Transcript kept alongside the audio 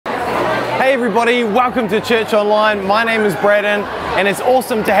Hey everybody, welcome to Church Online. My name is Braden and it's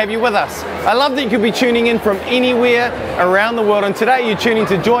awesome to have you with us. I love that you could be tuning in from anywhere around the world, and today you're tuning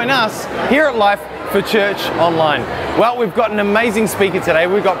to join us here at Life for Church Online. Well, we've got an amazing speaker today.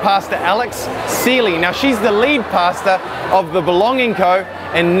 We've got Pastor Alex Seeley. Now she's the lead pastor of the Belonging Co.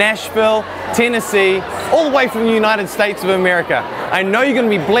 in Nashville, Tennessee, all the way from the United States of America. I know you're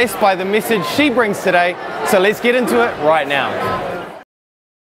going to be blessed by the message she brings today, so let's get into it right now.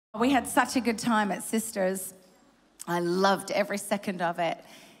 We had such a good time at Sisters. I loved every second of it,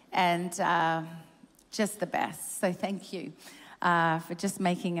 and just the best. So thank you for just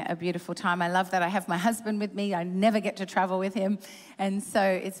making it a beautiful time. I love that I have my husband with me. I never get to travel with him, and so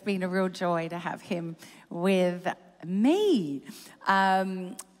it's been a real joy to have him with me.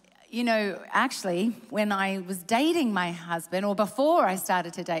 You know, actually, when I was dating my husband, or before I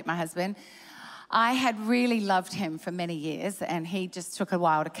started to date my husband, I had really loved him for many years, and he just took a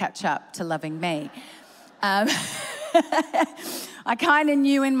while to catch up to loving me. I kind of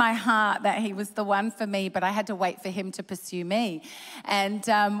knew in my heart that he was the one for me, but I had to wait for him to pursue me. And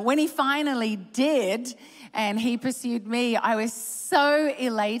when he finally did, and he pursued me, I was so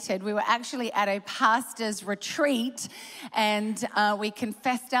elated. We were actually at a pastor's retreat, and we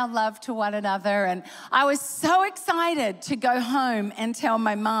confessed our love to one another, and I was so excited to go home and tell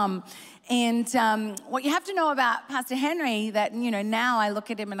my mum. And what you have to know about Pastor Henry, that, you know, now I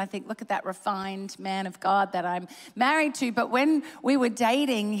look at him and I think, look at that refined man of God that I'm married to. But when we were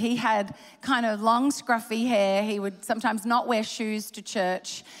dating, he had kind of long, scruffy hair. He would sometimes not wear shoes to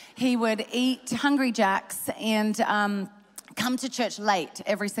church. He would eat Hungry Jacks and come to church late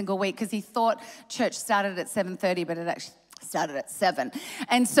every single week because he thought church started at 7:30, but it actually started at 7.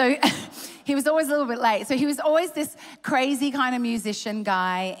 And so he was always a little bit late. So he was always this crazy kind of musician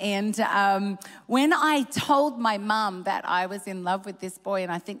guy. And when I told my mum that I was in love with this boy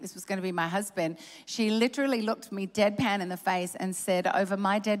and I think this was going to be my husband, she literally looked me deadpan in the face and said, "Over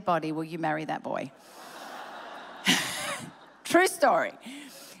my dead body, will you marry that boy?" True story.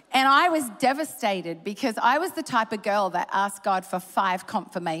 And I was devastated because I was the type of girl that asked God for 5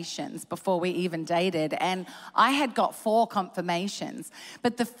 confirmations before we even dated. And I had got 4 confirmations.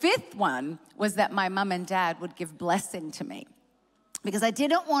 But the 5th one was that my mum and dad would give blessing to me. Because I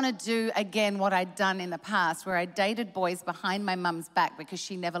didn't want to do again what I'd done in the past, where I dated boys behind my mum's back because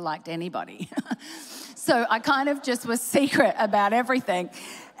she never liked anybody. So I kind of just was secret about everything.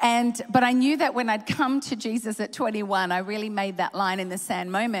 But I knew that when I'd come to Jesus at 21, I really made that line in the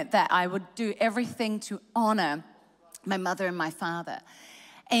sand moment that I would do everything to honor my mother and my father.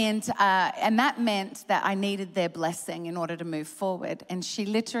 And that meant that I needed their blessing in order to move forward. And she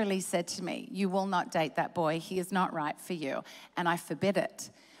literally said to me, "You will not date that boy. He is not right for you." And I forbid it.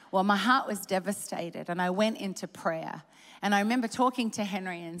 Well, my heart was devastated, and I went into prayer. And I remember talking to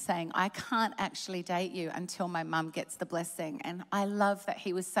Henry and saying, "I can't actually date you until my mum gets the blessing." And I love that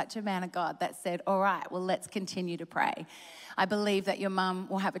he was such a man of God that said, "All right, well, let's continue to pray. I believe that your mum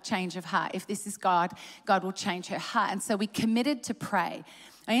will have a change of heart. If this is God, God will change her heart." And so we committed to pray.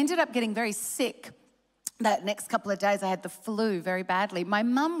 I ended up getting very sick. That next couple of days, I had the flu very badly. My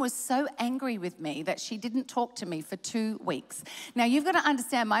mum was so angry with me that she didn't talk to me for 2 weeks. Now, you've got to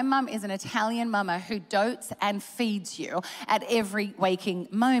understand, my mum is an Italian mama who dotes and feeds you at every waking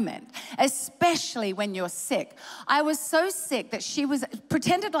moment, especially when you're sick. I was so sick that she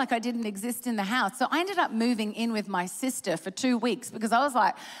pretended like I didn't exist in the house. So I ended up moving in with my sister for 2 weeks because I was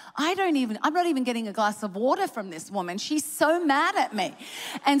like, I'm not even getting a glass of water from this woman. She's so mad at me.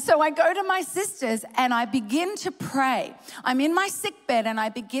 And so I go to my sister's and I begin to pray. I'm in my sick bed and I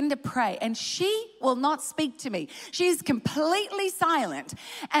begin to pray, and she will not speak to me. She is completely silent.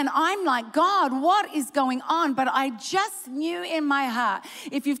 And I'm like, "God, what is going on?" But I just knew in my heart,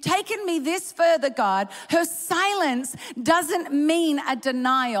 if you've taken me this further, God, her silence doesn't mean a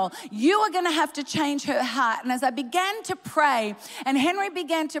denial. You are going to have to change her heart. And as I began to pray and Henry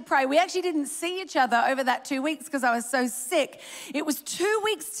began to pray, we actually didn't see each other over that 2 weeks because I was so sick. It was 2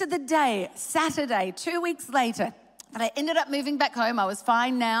 weeks to the day, Saturday, 2 weeks later, but I ended up moving back home. I was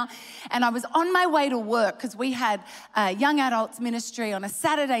fine now. And I was on my way to work because we had a young adults ministry on a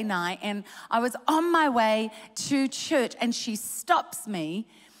Saturday night. And I was on my way to church, and she stops me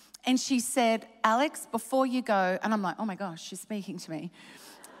and she said, "Alex, before you go," and I'm like, oh my gosh, she's speaking to me.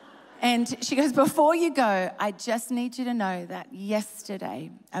 And she goes, "Before you go, I just need you to know that yesterday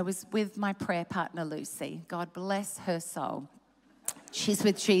I was with my prayer partner, Lucy. God bless her soul. She's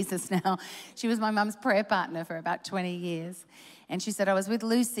with Jesus now. She was my mum's prayer partner for about 20 years. And she said, I was with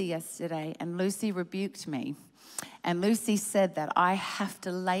Lucy yesterday, and Lucy rebuked me. And Lucy said that I have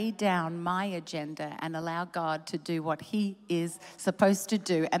to lay down my agenda and allow God to do what he is supposed to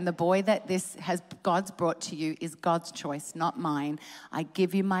do. And the boy that God's brought to you is God's choice, not mine. I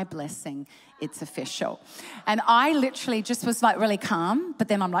give you my blessing. It's official. And I literally just was like really calm, but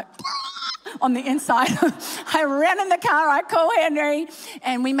then I'm like on the inside. I ran in the car, I called Henry,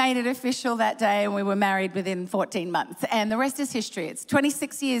 and we made it official that day, and we were married within 14 months. And the rest is history. It's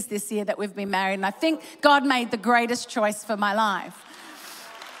 26 years this year that we've been married, and I think God made the greatest choice for my life.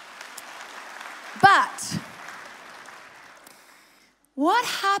 But what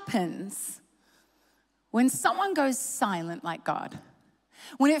happens when someone goes silent like God?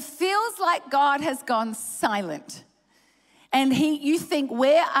 When it feels like God has gone silent, and you think,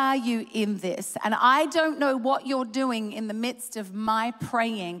 where are you in this? And I don't know what you're doing in the midst of my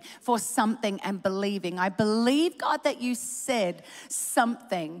praying for something and believing. I believe, God, that you said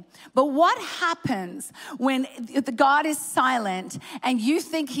something. But what happens when the God is silent and you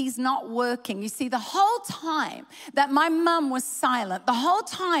think he's not working? You see, the whole time that my mum was silent, the whole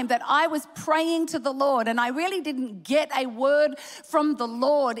time that I was praying to the Lord, and I really didn't get a word from the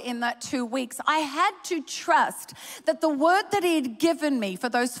Lord in that 2 weeks, I had to trust that the word that he had given me for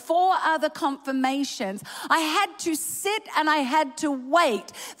those 4 other confirmations, I had to sit and I had to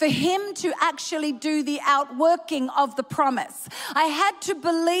wait for him to actually do the outworking of the promise. I had to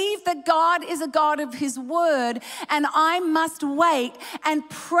believe that God is a God of his word, and I must wait and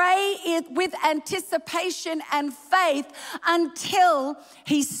pray it with anticipation and faith until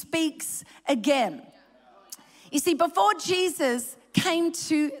he speaks again. You see, before Jesus came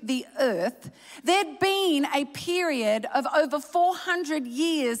to the earth, there'd been a period of over 400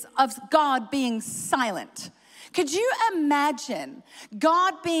 years of God being silent. Could you imagine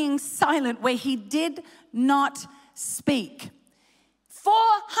God being silent where he did not speak?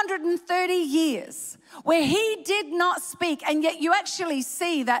 430 years where he did not speak, and yet you actually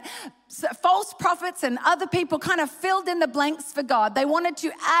see that false prophets and other people kind of filled in the blanks for God. They wanted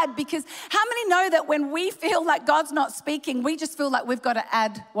to add, because how many know that when we feel like God's not speaking, we just feel like we've got to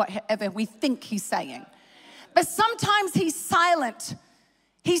add whatever we think he's saying. But sometimes he's silent.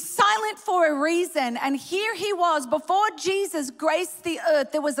 He's silent for a reason. And here he was, before Jesus graced the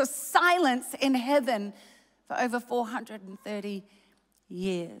earth, there was a silence in heaven for over 430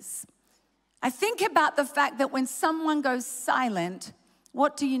 years. I think about the fact that when someone goes silent,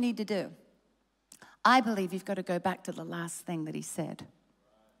 what do you need to do? I believe you've got to go back to the last thing that he said.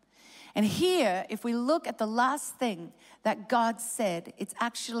 And here, if we look at the last thing that God said, it's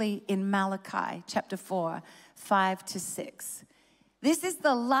actually in Malachi chapter 4, 5-6. This is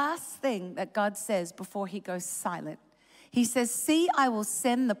the last thing that God says before he goes silent. He says, "See, I will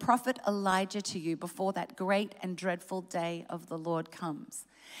send the prophet Elijah to you before that great and dreadful day of the Lord comes.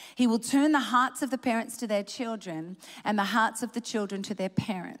 He will turn the hearts of the parents to their children and the hearts of the children to their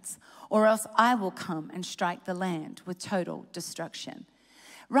parents, or else I will come and strike the land with total destruction."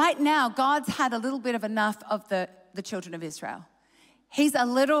 Right now, God's had a little bit of enough of the children of Israel. He's a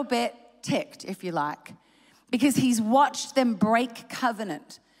little bit ticked, if you like, because he's watched them break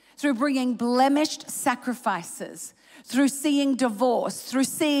covenant through bringing blemished sacrifices, through seeing divorce, through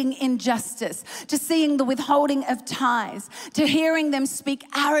seeing injustice, to seeing the withholding of tithes, to hearing them speak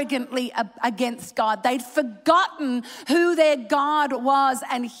arrogantly against God. They'd forgotten who their God was,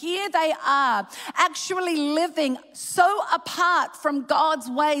 and here they are, actually living so apart from God's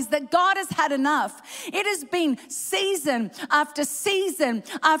ways that God has had enough. It has been season after season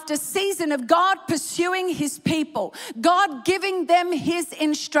after season of God pursuing his people, God giving them his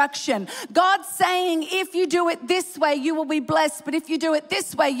instruction, God saying, if you do it this way, you will be blessed, but if you do it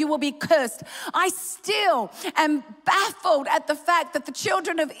this way, you will be cursed. I still am baffled at the fact that the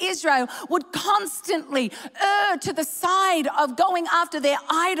children of Israel would constantly err to the side of going after their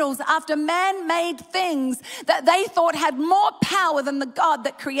idols, after man-made things that they thought had more power than the God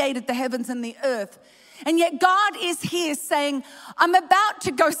that created the heavens and the earth. And yet God is here saying, I'm about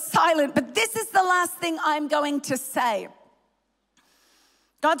to go silent, but this is the last thing I'm going to say.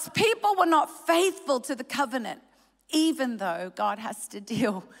 God's people were not faithful to the covenant, even though God has to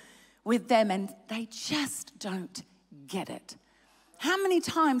deal with them, and they just don't get it. How many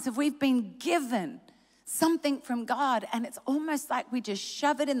times have we been given something from God and it's almost like we just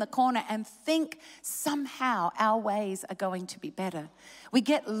shove it in the corner and think somehow our ways are going to be better? We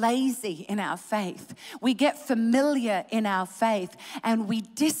get lazy in our faith. We get familiar in our faith, and we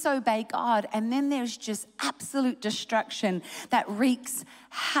disobey God, and then there's just absolute destruction that wreaks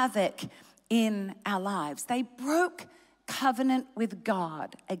havoc in our lives. They broke covenant with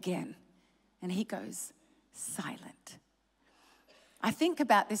God again, and he goes silent. I think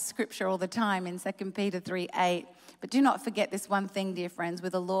about this scripture all the time in 2 Peter 3:8. But do not forget this one thing, dear friends.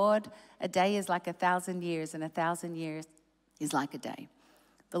 With the Lord, a day is like 1,000 years, and 1,000 years is like a day.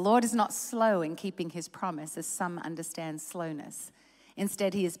 The Lord is not slow in keeping his promise, as some understand slowness.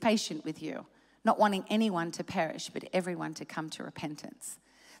 Instead, he is patient with you, not wanting anyone to perish, but everyone to come to repentance.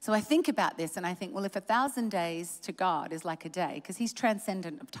 So I think about this and I think, well, if 1,000 days to God is like a day, because he's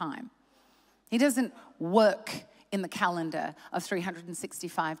transcendent of time. He doesn't work in the calendar of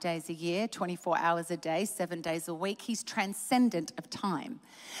 365 days a year, 24 hours a day, 7 days a week. He's transcendent of time.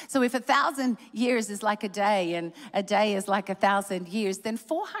 So if 1,000 years is like a day and a day is like 1,000 years, then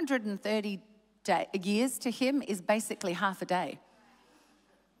 430 years to him is basically half a day.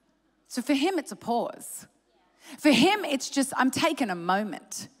 So for him, it's a pause. For him, it's just, I'm taking a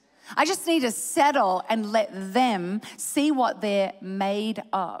moment. I just need to settle and let them see what they're made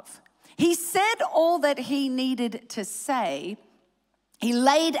of. He said all that he needed to say. He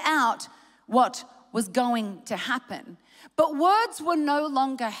laid out what was going to happen. But words were no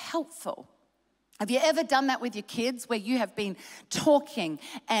longer helpful. Have you ever done that with your kids where you have been talking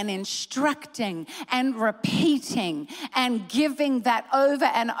and instructing and repeating and giving that over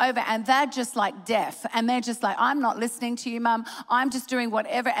and over, and they're just like deaf and they're just like, I'm not listening to you, Mum. I'm just doing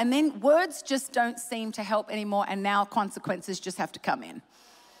whatever. And then words just don't seem to help anymore, and now consequences just have to come in.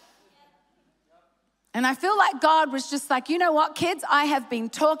 And I feel like God was just like, you know what, kids? I have been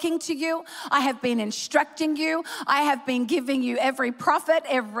talking to you. I have been instructing you. I have been giving you every prophet,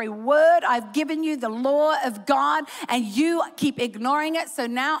 every word. I've given you the law of God, and you keep ignoring it. So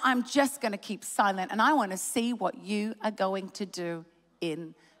now I'm just going to keep silent, and I want to see what you are going to do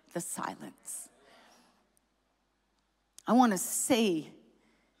in the silence. I want to see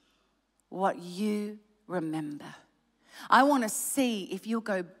what you remember. I want to see if you'll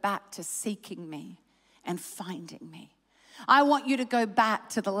go back to seeking me and finding me. I want you to go back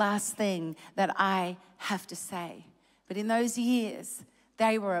to the last thing that I have to say. But in those years,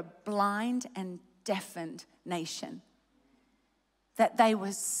 they were a blind and deafened nation. That they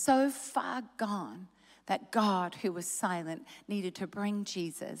were so far gone that God, who was silent, needed to bring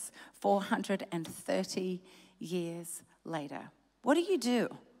Jesus 430 years later. What do you do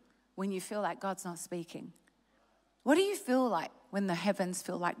when you feel like God's not speaking? What do you feel like when the heavens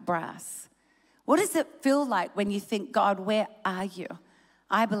feel like brass? What does it feel like when you think, God, where are you?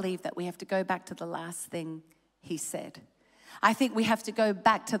 I believe that we have to go back to the last thing he said. I think we have to go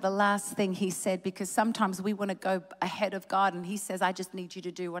back to the last thing he said, because sometimes we want to go ahead of God and he says, I just need you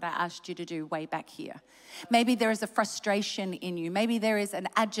to do what I asked you to do way back here. Maybe there is a frustration in you. Maybe there is an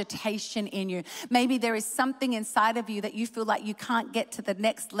agitation in you. Maybe there is something inside of you that you feel like you can't get to the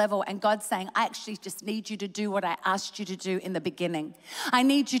next level, and God's saying, I actually just need you to do what I asked you to do in the beginning. I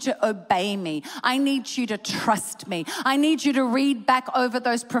need you to obey me. I need you to trust me. I need you to read back over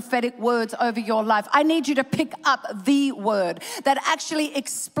those prophetic words over your life. I need you to pick up the word that actually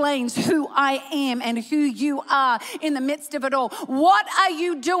explains who I am and who you are in the midst of it all. What are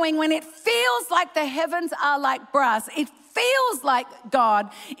you doing when it feels like the heavens are like brass? It feels like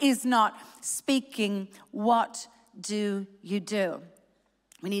God is not speaking. What do you do?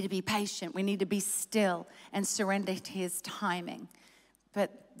 We need to be patient. We need to be still and surrender to his timing. But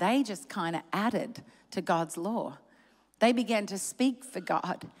they just kind of added to God's law. They began to speak for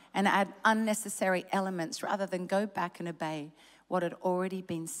God and add unnecessary elements rather than go back and obey what had already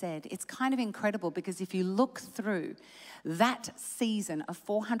been said. It's kind of incredible, because if you look through that season of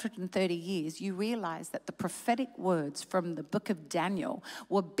 430 years, you realize that the prophetic words from the book of Daniel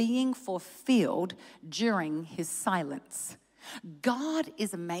were being fulfilled during his silence. God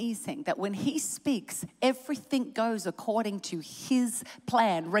is amazing that when he speaks, everything goes according to his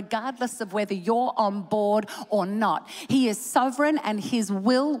plan, regardless of whether you're on board or not. He is sovereign and his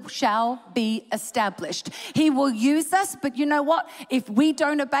will shall be established. He will use us, but you know what? If we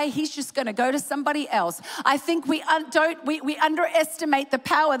don't obey, he's just going to go to somebody else. I think we underestimate the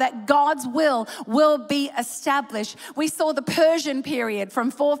power that God's will be established. We saw the Persian period from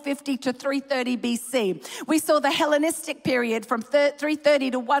 450 to 330 BC. We saw the Hellenistic period from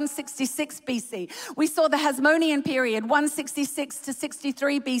 330 to 166 BC. We saw the Hasmonean period, 166 to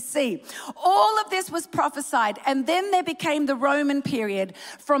 63 BC. All of this was prophesied, and then there became the Roman period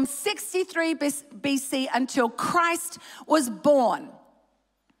from 63 BC until Christ was born.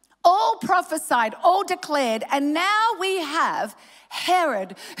 All prophesied, all declared, and now we have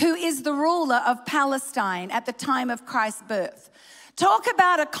Herod, who is the ruler of Palestine at the time of Christ's birth. Talk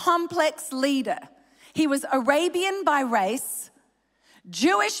about a complex leader. He was Arabian by race,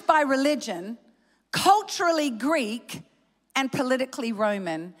 Jewish by religion, culturally Greek, and politically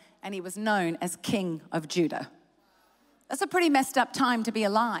Roman, and he was known as King of Judah. That's a pretty messed up time to be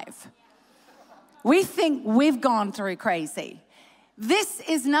alive. We think we've gone through crazy. This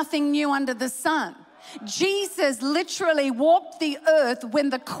is nothing new under the sun. Jesus literally walked the earth when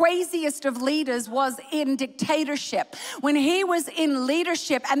the craziest of leaders was in dictatorship, when he was in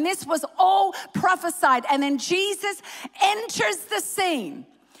leadership, and this was all prophesied. And then Jesus enters the scene.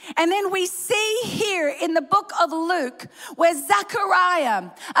 And then we see here in the book of Luke where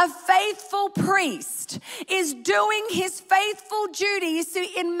Zechariah, a faithful priest, is doing his faithful duty. You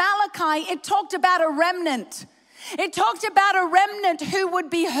see, in Malachi, it talked about a remnant. It talked about a remnant who would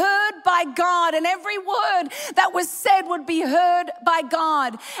be heard by God, and every word that was said would be heard by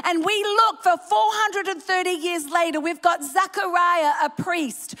God. And we look for 430 years later, we've got Zechariah, a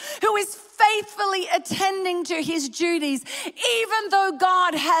priest, who is faithfully attending to his duties, even though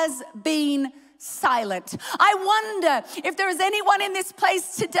God has been silent. I wonder if there is anyone in this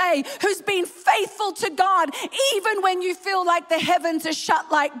place today who's been faithful to God, even when you feel like the heavens are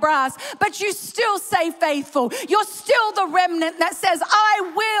shut like brass, but you still stay faithful. You're still the remnant that says,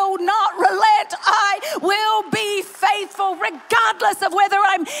 I will not relent. I will be faithful, regardless of whether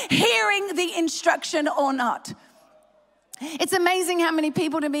I'm hearing the instruction or not. It's amazing how many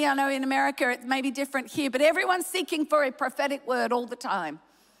people, to me, I know in America it may be different here, but everyone's seeking for a prophetic word all the time.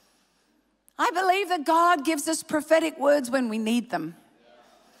 I believe that God gives us prophetic words when we need them.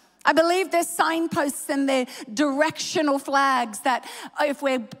 I believe there's signposts and they're directional flags that if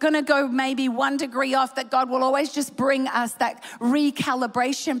we're going to go maybe 1 degree off, that God will always just bring us that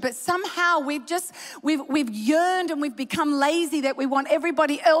recalibration. But somehow we've yearned and we've become lazy that we want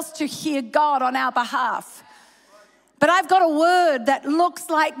everybody else to hear God on our behalf. But I've got a word that looks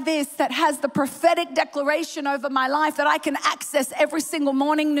like this, that has the prophetic declaration over my life that I can access every single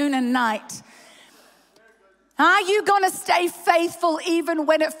morning, noon, and night. Are you going to stay faithful even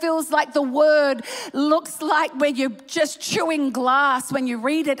when it feels like the word looks like where you're just chewing glass when you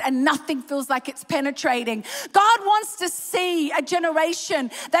read it and nothing feels like it's penetrating? God wants to see a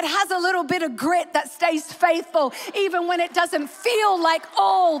generation that has a little bit of grit, that stays faithful even when it doesn't feel like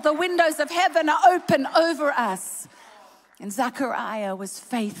all the windows of heaven are open over us. And Zechariah was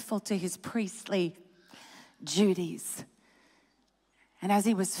faithful to his priestly duties. And as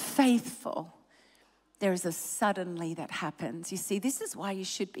he was faithful, there is a suddenly that happens. You see, this is why you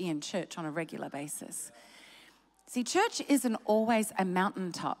should be in church on a regular basis. See, church isn't always a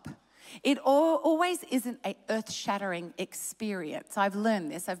mountaintop. It always isn't an earth-shattering experience. I've learned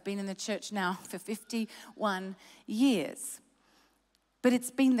this. I've been in the church now for 51 years. But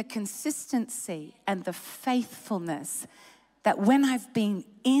it's been the consistency and the faithfulness that when I've been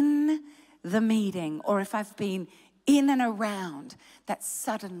in the meeting or if I've been in and around, that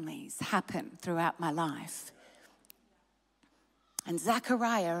suddenlies happen throughout my life. And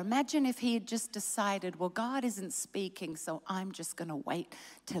Zechariah, imagine if he had just decided, well, God isn't speaking, so I'm just going to wait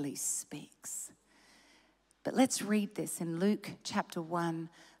till he speaks. But let's read this in Luke chapter 1,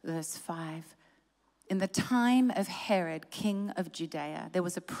 verse 5. In the time of Herod, king of Judea, there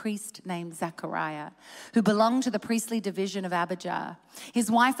was a priest named Zechariah who belonged to the priestly division of Abijah.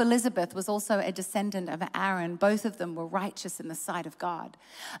 His wife Elizabeth was also a descendant of Aaron. Both of them were righteous in the sight of God,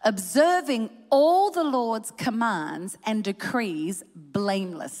 observing all the Lord's commands and decrees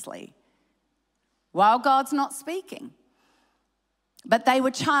blamelessly, while God's not speaking. But they were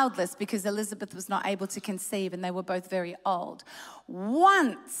childless because Elizabeth was not able to conceive, and they were both very old.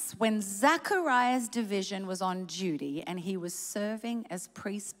 Once, when Zechariah's division was on duty and he was serving as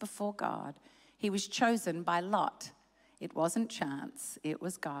priest before God, he was chosen by lot. It wasn't chance, it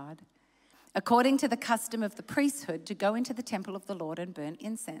was God. According to the custom of the priesthood, to go into the temple of the Lord and burn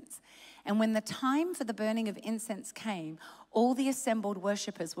incense. And when the time for the burning of incense came, all the assembled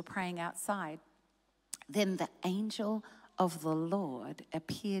worshippers were praying outside. Then the angel of the Lord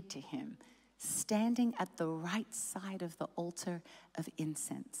appeared to him, standing at the right side of the altar of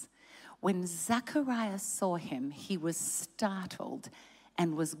incense. When Zechariah saw him, he was startled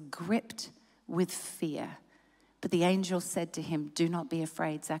and was gripped with fear. But the angel said to him, "Do not be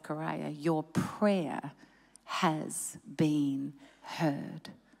afraid, Zechariah. Your prayer has been heard."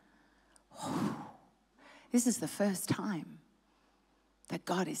 This is the first time that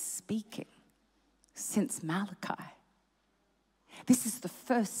God is speaking since Malachi. This is the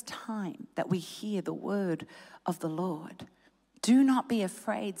first time that we hear the word of the Lord. Do not be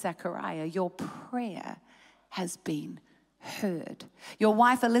afraid, Zechariah. Your prayer has been heard. Your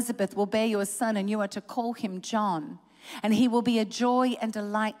wife Elizabeth will bear you a son, and you are to call him John. And he will be a joy and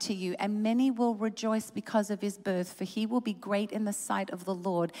delight to you, and many will rejoice because of his birth, for he will be great in the sight of the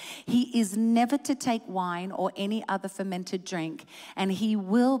Lord. He is never to take wine or any other fermented drink, and he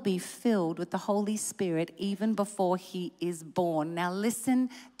will be filled with the Holy Spirit even before he is born. Now listen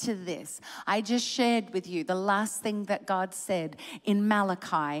to this. I just shared with you the last thing that God said in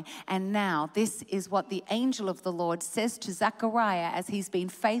Malachi, and now this is what the angel of the Lord says to Zechariah as he's been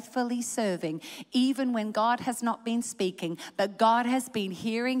faithfully serving, even when God has not been speaking, but God has been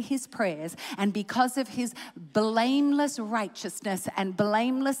hearing his prayers, and because of his blameless righteousness and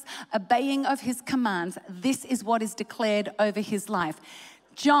blameless obeying of his commands, this is what is declared over his life.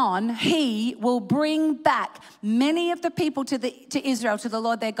 John, he will bring back many of the people to Israel, to the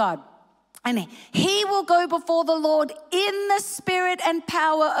Lord their God. And he will go before the Lord in the spirit and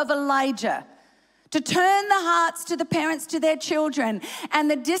power of Elijah, to turn the hearts to the parents to their children,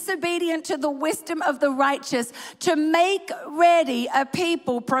 and the disobedient to the wisdom of the righteous, to make ready a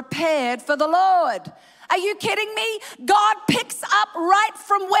people prepared for the Lord. Are you kidding me? God picks up right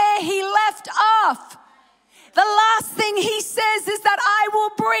from where he left off. The last thing he says is that I will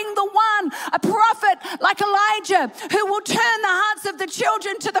bring the one, a prophet like Elijah, who will turn the hearts of the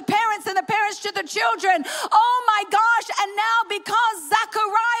children to the parents and the parents to the children. Oh my gosh, and now because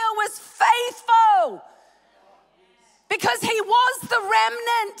Zechariah was faithful, because he was the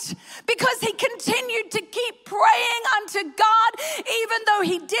remnant, because he continued to keep praying unto God, even though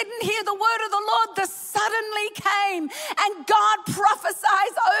he didn't hear the word of the Lord, the suddenly came, and God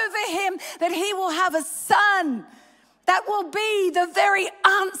prophesies over him that he will have a son that will be the very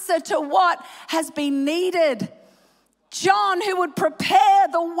answer to what has been needed. John, who would prepare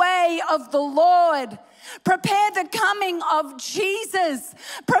the way of the Lord. Prepare the coming of Jesus.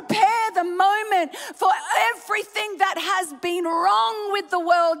 Prepare the moment for everything that has been wrong with the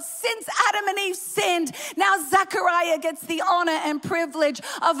world since Adam and Eve sinned. Now Zechariah gets the honor and privilege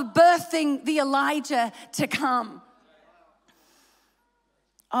of birthing the Elijah to come.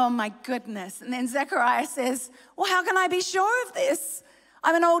 Oh my goodness. And then Zechariah says, well, how can I be sure of this?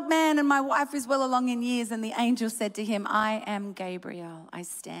 I'm an old man and my wife is well along in years. And the angel said to him, I am Gabriel. I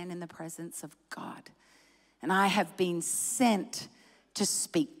stand in the presence of God. And I have been sent to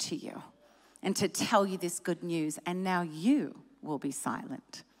speak to you and to tell you this good news. And now you will be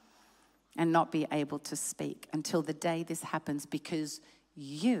silent and not be able to speak until the day this happens, because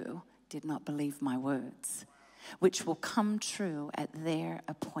you did not believe my words, which will come true at their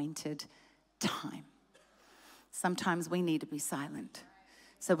appointed time. Sometimes we need to be silent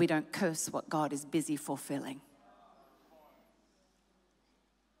so we don't curse what God is busy fulfilling.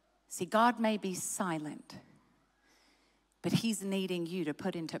 See, God may be silent, but he's needing you to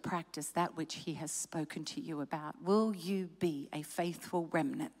put into practice that which he has spoken to you about. Will you be a faithful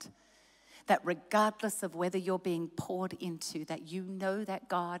remnant? That regardless of whether you're being poured into, that you know that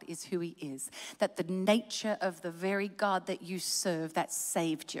God is who he is, that the nature of the very God that you serve that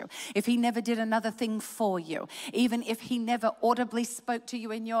saved you, if he never did another thing for you, even if he never audibly spoke to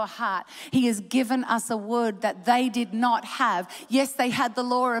you in your heart, he has given us a word that they did not have. Yes, they had the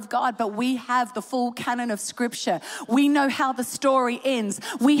law of God, but we have the full canon of scripture. We know how the story ends.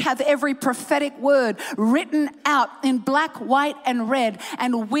 We have every prophetic word written out in black, white, and red,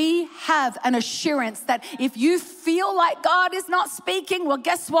 and we have an assurance that if you feel like God is not speaking, well,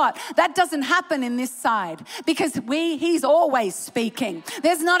 guess what? That doesn't happen in this side, because he's always speaking.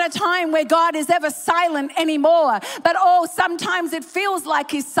 There's not a time where God is ever silent anymore, but sometimes it feels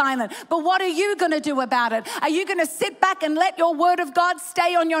like he's silent. But what are you going to do about it? Are you going to sit back and let your word of God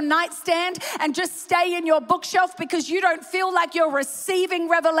stay on your nightstand and just stay in your bookshelf because you don't feel like you're receiving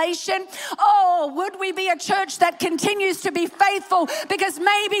revelation? Oh, would we be a church that continues to be faithful, because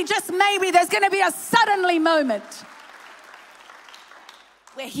maybe, just maybe, there's going to be a suddenly moment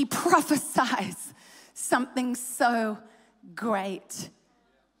where he prophesies something so great.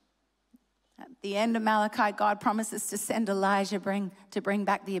 At the end of Malachi, God promises to send Elijah to bring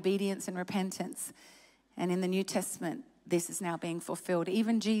back the obedience and repentance. And in the New Testament, this is now being fulfilled.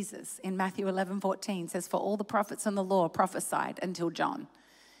 Even Jesus in Matthew 11:14 says, for all the prophets and the law prophesied until John.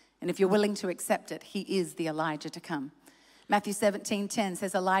 And if you're willing to accept it, he is the Elijah to come. Matthew 17:10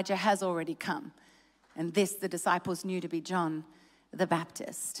 says Elijah has already come. And this the disciples knew to be John the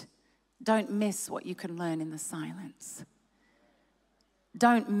Baptist. Don't miss what you can learn in the silence.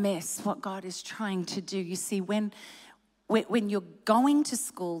 Don't miss what God is trying to do. You see, when you're going to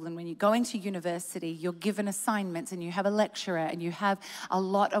school and when you're going to university, you're given assignments and you have a lecturer and you have a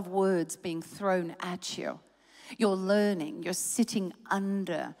lot of words being thrown at you. You're learning, you're sitting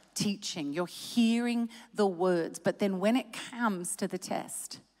under teaching, you're hearing the words. But then when it comes to the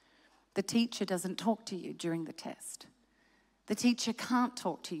test, the teacher doesn't talk to you during the test. The teacher can't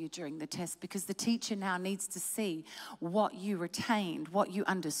talk to you during the test because the teacher now needs to see what you retained, what you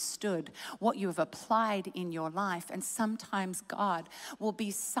understood, what you have applied in your life. And sometimes God will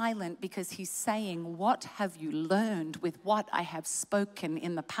be silent because he's saying, what have you learned with what I have spoken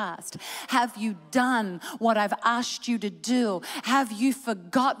in the past? Have you done what I've asked you to do? Have you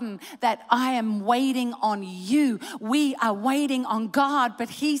forgotten that I am waiting on you? We are waiting on God, but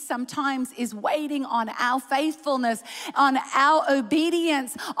he sometimes is waiting on our faithfulness, on our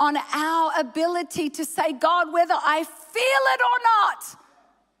obedience, on our ability to say, God, whether I feel it or not,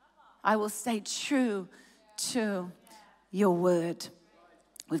 I will stay true to your word.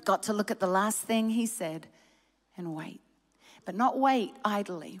 We've got to look at the last thing he said and wait. But not wait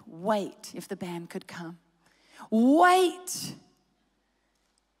idly. Wait, if the band could come. Wait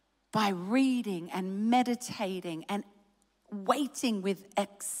by reading and meditating and waiting with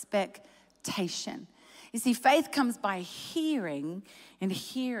expectation. You see, faith comes by hearing, and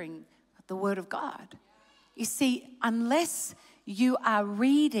hearing the word of God. You see, unless you are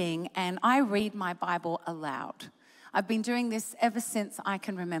reading, and I read my Bible aloud. I've been doing this ever since I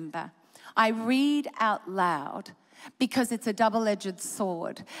can remember. I read out loud because it's a double-edged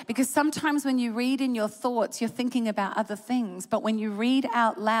sword. Because sometimes when you read in your thoughts, you're thinking about other things. But when you read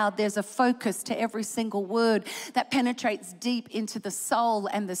out loud, there's a focus to every single word that penetrates deep into the soul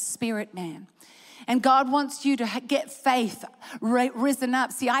and the spirit, man. And God wants you to get faith risen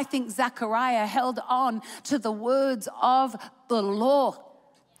up. See, I think Zechariah held on to the words of the law.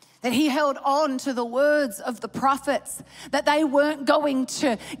 That he held on to the words of the prophets, that they weren't going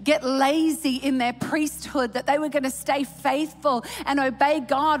to get lazy in their priesthood, that they were going to stay faithful and obey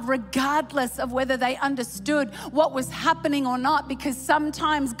God regardless of whether they understood what was happening or not. Because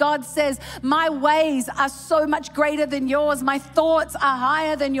sometimes God says, my ways are so much greater than yours. My thoughts are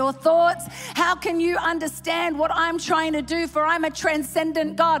higher than your thoughts. How can you understand what I'm trying to do? For I'm a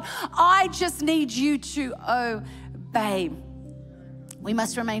transcendent God. I just need you to obey. We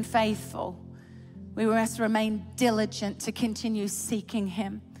must remain faithful. We must remain diligent to continue seeking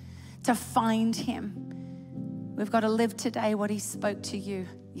him, to find him. We've got to live today what he spoke to you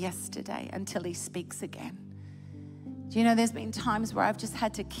yesterday until he speaks again. Do you know there's been times where I've just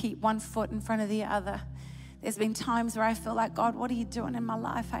had to keep one foot in front of the other. There's been times where I feel like, God, what are you doing in my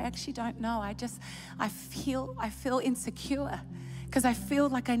life? I actually don't know. I feel insecure. Because I feel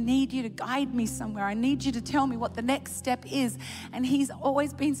like I need you to guide me somewhere. I need you to tell me what the next step is. And he's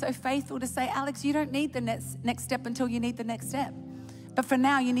always been so faithful to say, Alex, you don't need the next step until you need the next step. But for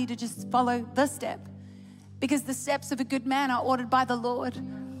now, you need to just follow the step. Because the steps of a good man are ordered by the Lord.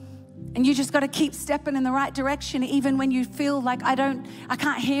 And you just got to keep stepping in the right direction, even when you feel like I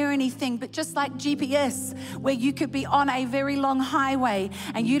can't hear anything. But just like GPS, where you could be on a very long highway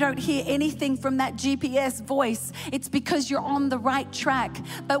and you don't hear anything from that GPS voice, it's because you're on the right track.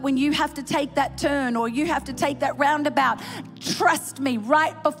 But when you have to take that turn or you have to take that roundabout, trust me,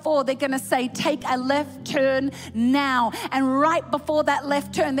 right before they're going to say, take a left turn now. And right before that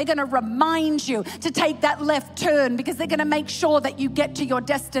left turn, they're going to remind you to take that left turn because they're going to make sure that you get to your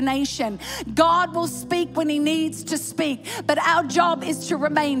destination. God will speak when he needs to speak, but our job is to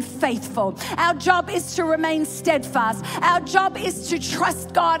remain faithful. Our job is to remain steadfast. Our job is to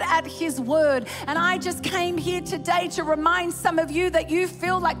trust God at his word. And I just came here today to remind some of you that you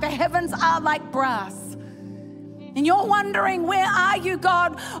feel like the heavens are like brass. And you're wondering, where are you,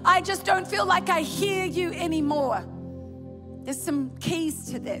 God? I just don't feel like I hear you anymore. There's some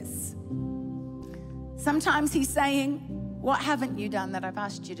keys to this. Sometimes he's saying, what haven't you done that I've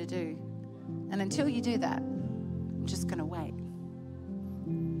asked you to do? And until you do that, I'm just going to wait.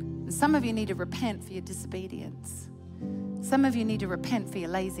 And some of you need to repent for your disobedience. Some of you need to repent for your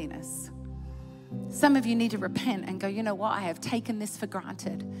laziness. Some of you need to repent and go, you know what? I have taken this for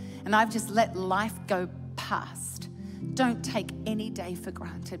granted and I've just let life go past. Don't take any day for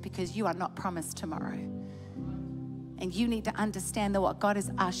granted because you are not promised tomorrow. And you need to understand that what God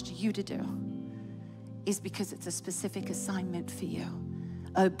has asked you to do is because it's a specific assignment for you.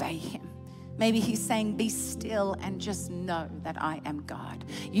 Obey him. Maybe he's saying, be still and just know that I am God.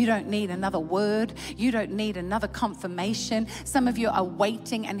 You don't need another word. You don't need another confirmation. Some of you are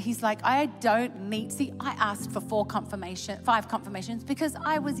waiting and he's like, I don't need. See, I asked for 5 confirmations because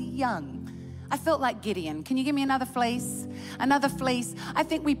I was young. I felt like Gideon. Can you give me another fleece? Another fleece. I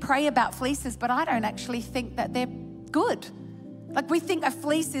think we pray about fleeces, but I don't actually think that they're good. Like we think a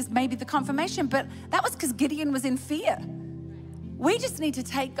fleece is maybe the confirmation, but that was because Gideon was in fear. We just need to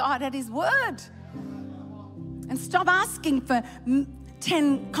take God at his word and stop asking for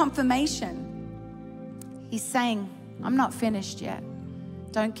 10 confirmation. He's saying, I'm not finished yet.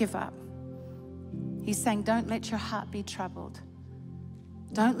 Don't give up. He's saying, don't let your heart be troubled.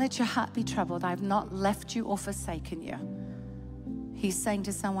 Don't let your heart be troubled. I've not left you or forsaken you. He's saying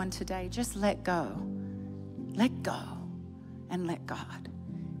to someone today, just let go. Let go and let God.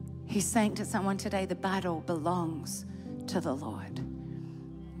 He's saying to someone today, the battle belongs to the Lord.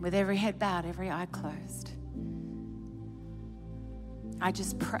 With every head bowed, every eye closed, I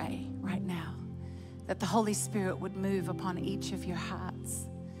just pray right now that the Holy Spirit would move upon each of your hearts,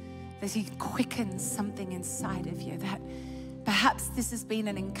 that He quickens something inside of you, that perhaps this has been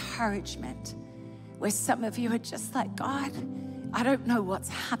an encouragement where some of you are just like, God, I don't know what's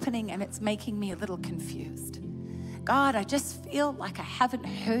happening and it's making me a little confused. God, I just feel like I haven't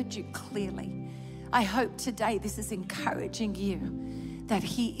heard you clearly. I hope today this is encouraging you that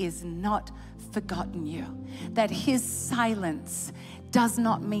He is not forgotten you, that His silence does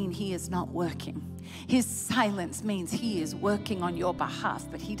not mean He is not working. His silence means He is working on your behalf,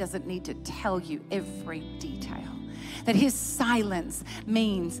 but He doesn't need to tell you every detail. That His silence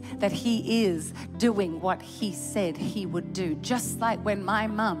means that He is doing what He said He would do. Just like when my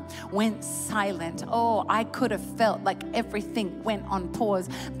mum went silent, oh, I could have felt like everything went on pause,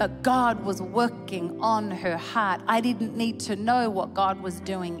 but God was working on her heart. I didn't need to know what God was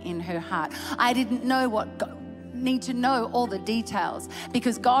doing in her heart. I didn't know need to know all the details,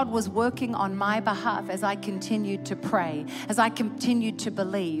 because God was working on my behalf as I continued to pray, as I continued to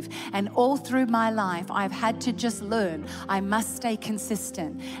believe. And all through my life, I've had to just learn I must stay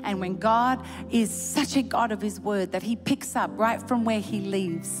consistent. And when God is such a God of His word that He picks up right from where He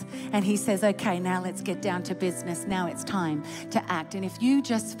leaves and He says, okay, now let's get down to business. Now it's time to act. And if you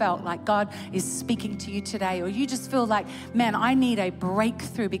just felt like God is speaking to you today, or you just feel like, man, I need a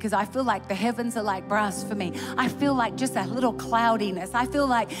breakthrough because I feel like the heavens are like brass for me. I feel like just a little cloudiness. I feel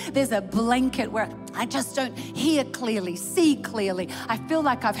like there's a blanket where I just don't hear clearly, see clearly. I feel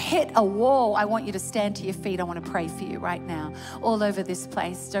like I've hit a wall. I want you to stand to your feet. I want to pray for you right now all over this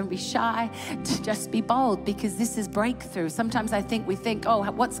place. Don't be shy. Just be bold, because this is breakthrough. Sometimes we think, oh,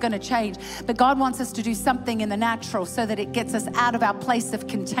 what's going to change? But God wants us to do something in the natural so that it gets us out of our place of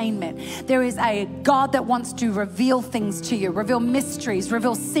containment. There is a God that wants to reveal things to you, reveal mysteries,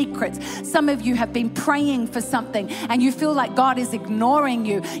 reveal secrets. Some of you have been praying for something and you feel like God is ignoring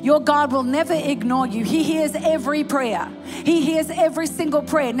you. Your God will never ignore you. He hears every prayer. He hears every single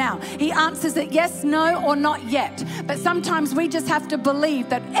prayer. Now, He answers it yes, no, or not yet. But sometimes we just have to believe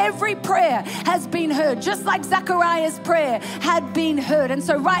that every prayer has been heard, just like Zechariah's prayer had been heard. And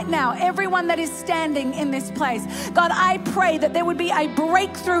so right now, everyone that is standing in this place, God, I pray that there would be a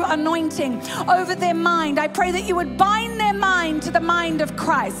breakthrough anointing over their mind. I pray that you would bind their mind to the mind of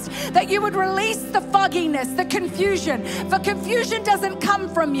Christ, that you would release the fogginess, the confusion. For confusion doesn't come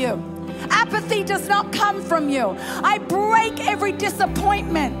from you. Apathy does not come from you. I break every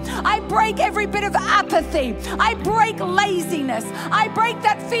disappointment. I break every bit of apathy. I break laziness. I break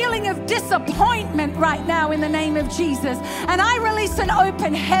that feeling of disappointment right now in the name of Jesus. And I release an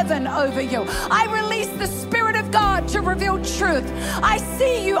open heaven over you. I release the Spirit of God to reveal truth. I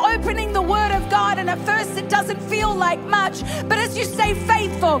see you opening the Word of God, and at first it doesn't feel like much, but as you stay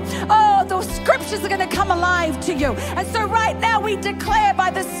faithful, oh, the scriptures are going to come alive to you. And so right now we declare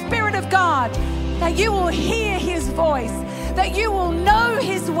by the Spirit of God that you will hear His voice, that you will know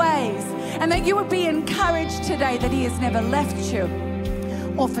His ways, and that you will be encouraged today that He has never left you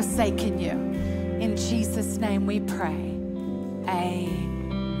or forsaken you. In Jesus' name we pray.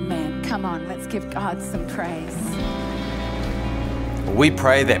 Amen. Come on, let's give God some praise. We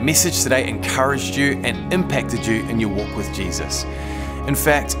pray that message today encouraged you and impacted you in your walk with Jesus. In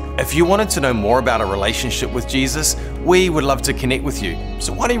fact, if you wanted to know more about a relationship with Jesus, we would love to connect with you.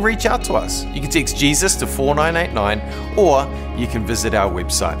 So why don't you reach out to us? You can text Jesus to 4989, or you can visit our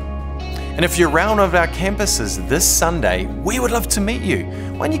website. And if you're around one of our campuses this Sunday, we would love to meet you.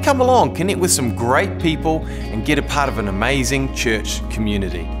 Why don't you come along, connect with some great people, and get a part of an amazing church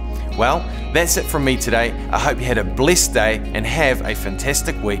community? Well, that's it from me today. I hope you had a blessed day and have a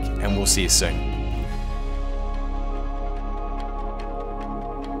fantastic week, and we'll see you soon.